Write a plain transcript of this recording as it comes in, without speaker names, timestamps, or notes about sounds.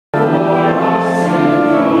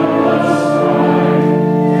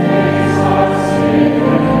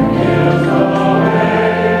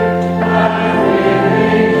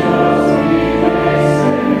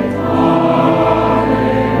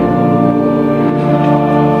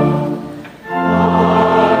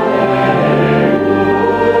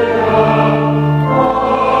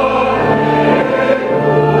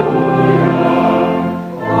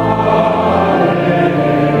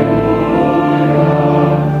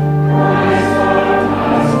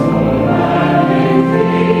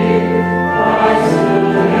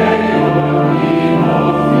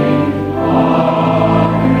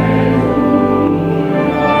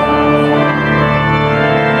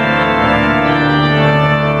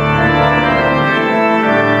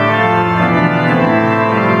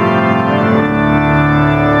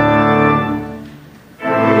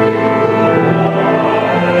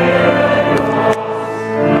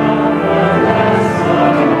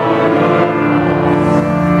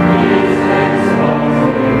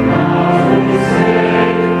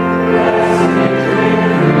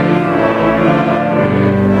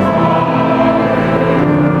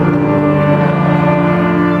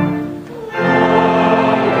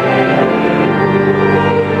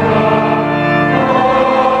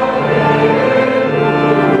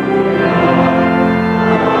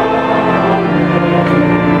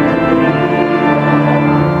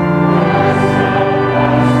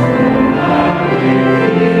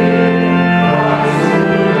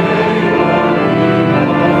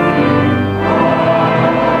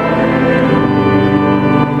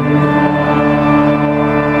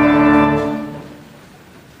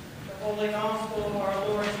gospel of our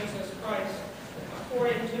Lord Jesus Christ,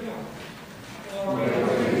 according to Mark. Glory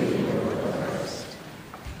to you, Lord Christ.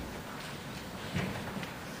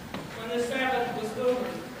 When the Sabbath was over,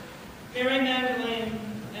 Mary Magdalene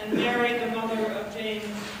and Mary, the mother of James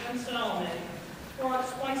and Salome, brought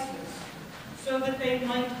spices, so that they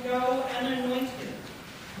might go and anoint him.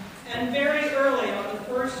 And very early on the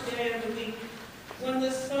first day of the week, when the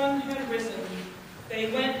sun had risen,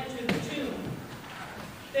 they went to the tomb.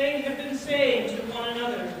 They had been saying to one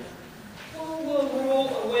another, "Who will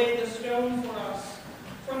roll away the stone for us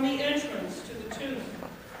from the entrance to the tomb?"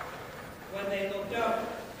 When they looked up,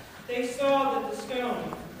 they saw that the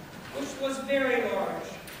stone, which was very large,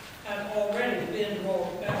 had already been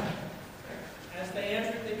rolled back. As they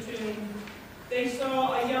entered the tomb, they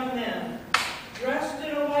saw a young man, dressed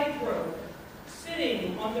in a white robe,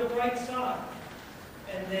 sitting on the right side,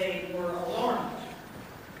 and they were alarmed.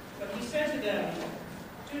 But he said to them,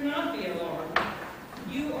 "Do not be alarmed.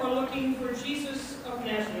 You are looking for Jesus of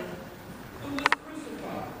Nazareth, who was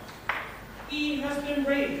crucified. He has been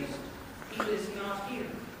raised. He is not here.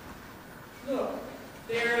 Look,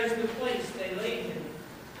 there is the place they laid him.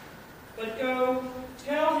 But go,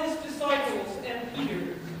 tell his disciples and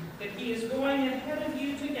Peter that he is going ahead of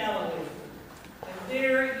you to Galilee, and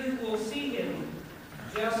there you will see him,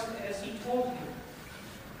 just as he told you."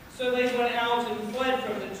 So they went out and fled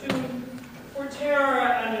from the tomb, for terror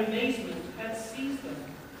and amazement had seized them.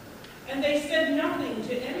 And they said nothing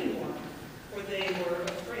to anyone, for they were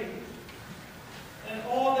afraid. And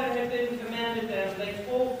all that had been commanded them they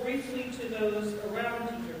told briefly to those around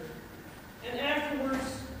Peter. And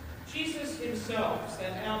afterwards Jesus himself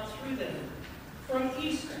sent out through them, from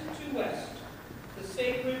east to west, the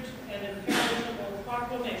sacred and imperishable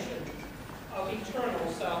proclamation of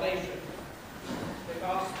eternal salvation. The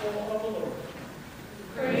gospel of the Lord.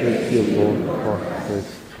 Praise you, Lord, for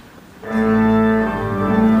Christ.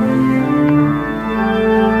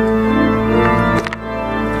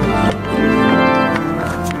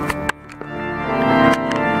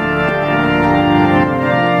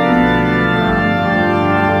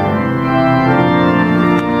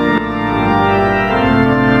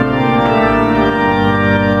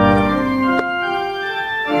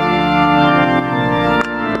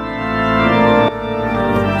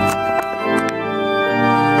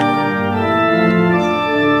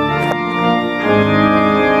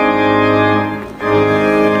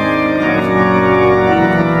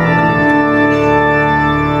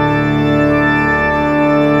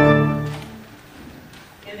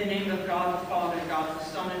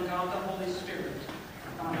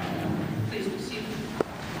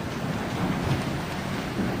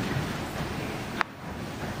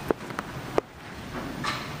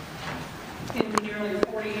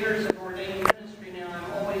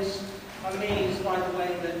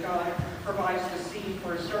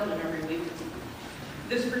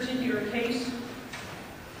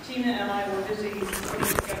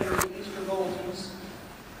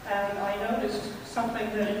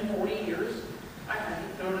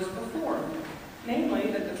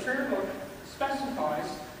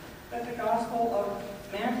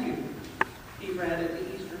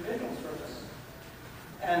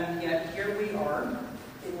 And yet here we are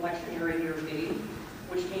in lectionary year B,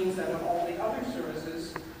 which means that of all the other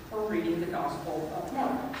services, we're reading the Gospel of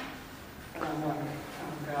Mark. And I'm like,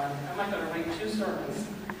 oh God, am I going to write 2 sermons?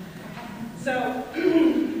 So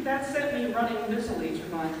that sent me running busily to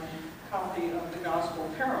my copy of the Gospel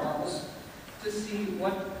Parallels to see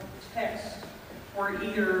what texts were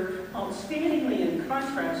either outstandingly in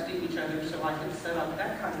contrast to each other, so I could set up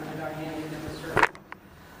that kind of a dynamic in the sermon,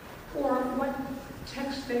 or what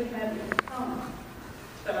text they had in common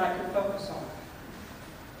that I could focus on.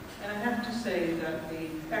 And I have to say that the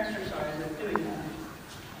exercise of doing that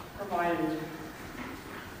provided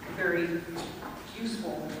a very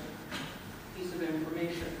useful piece of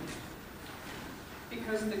information.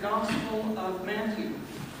 Because the Gospel of Matthew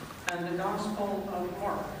and the Gospel of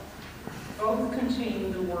Mark both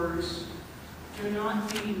contain the words, "Do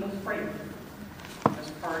not be afraid,"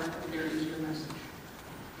 as part of their Easter message.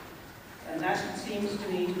 And that seems to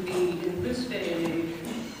me to be, in this day and age,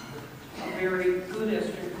 a very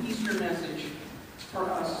good Easter message for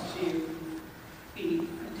us to be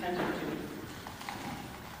attentive to.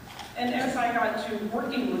 And as I got to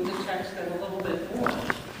working with the text a little bit more,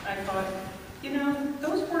 I thought, you know,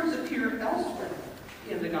 those words appear elsewhere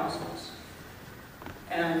in the Gospels.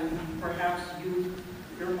 And perhaps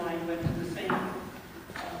your mind went to the same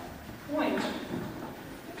point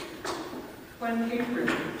when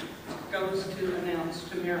Gabriel goes to announce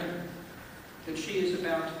to Mary that she is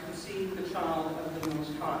about to conceive the child of the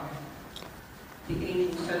Most High. the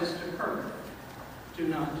angel says to her, "Do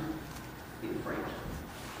not be afraid."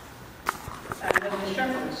 And then the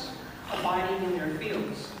shepherds, abiding in their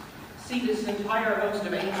fields, see this entire host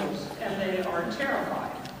of angels, and they are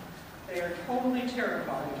terrified. They are totally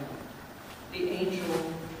terrified. The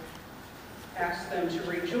angel asks them to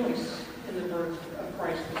rejoice in the birth of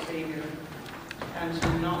Christ the Savior and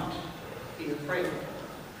to not be afraid.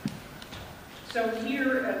 So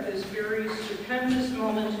here at this very stupendous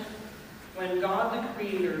moment when God the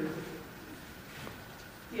Creator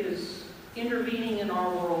is intervening in our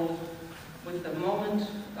world with the moment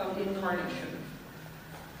of incarnation,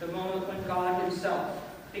 the moment when God himself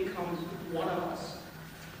becomes one of us,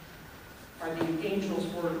 are the angel's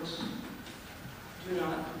words, "Do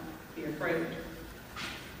not be afraid."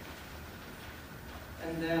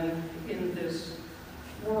 And then in this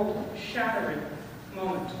world-shattering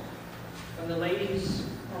moment, when the ladies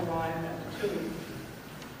arrive at the tomb,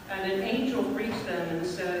 and an angel greets them and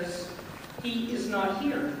says, "He is not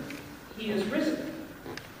here, he is risen."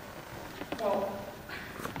 Well,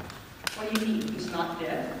 what do you mean, he's not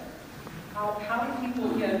dead? How do people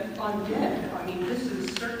get undead? I mean, this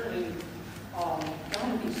is certainly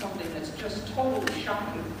going to be something that's just totally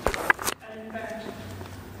shocking. And in fact,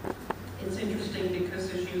 it's interesting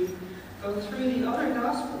because as you go through the other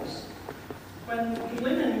Gospels, when the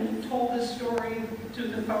women told this story to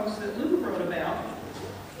the folks that Luke wrote about,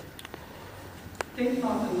 they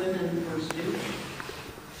thought the women were stupid.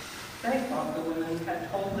 They thought the women had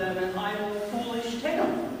told them an idle, foolish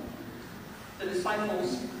tale. The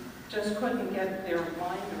disciples just couldn't get their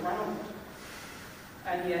mind around it.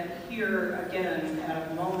 And yet here again,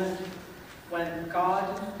 at a moment when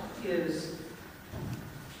God is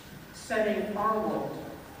setting our world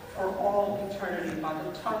for all eternity by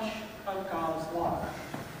the touch of God's love,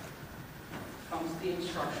 comes the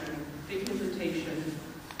instruction, the invitation,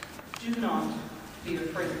 "Do not be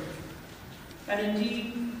afraid." And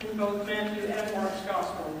indeed, in both Matthew and Mark's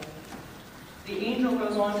Gospel, the angel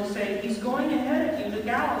goes on to say, he's going ahead of you to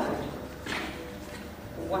Galilee.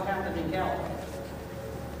 Well, what happened in Galilee?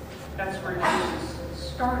 That's where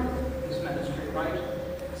Jesus started his ministry, right?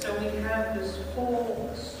 So we have this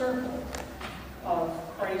whole circle of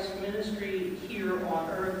Christ's ministry here on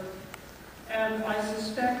earth. And I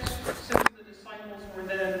suspect, since the disciples were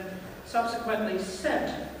then subsequently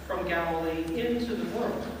sent from Galilee into the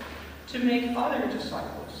world to make other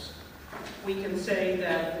disciples, we can say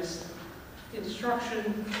that this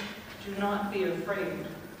instruction, "Do not be afraid,"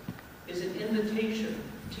 is an invitation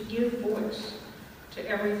to give voice to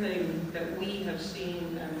everything that we have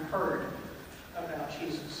seen and heard about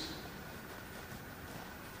Jesus.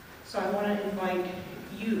 So I want to invite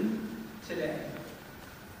you today.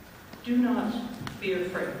 Do not be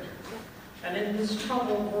afraid. And in this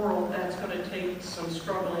troubled world, that's going to take some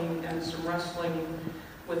struggling and some wrestling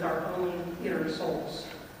with our own inner souls.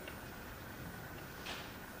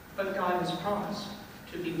 But God has promised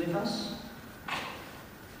to be with us.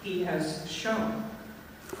 He has shown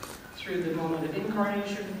through the moment of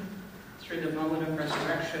incarnation, through the moment of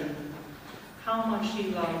resurrection, how much he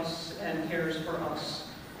loves and cares for us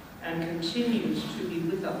and continues to be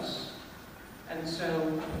with us. And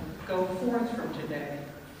so go forth from today,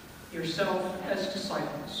 yourself as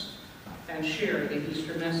disciples, and share the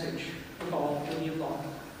Easter message with all whom you love.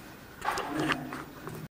 Amen.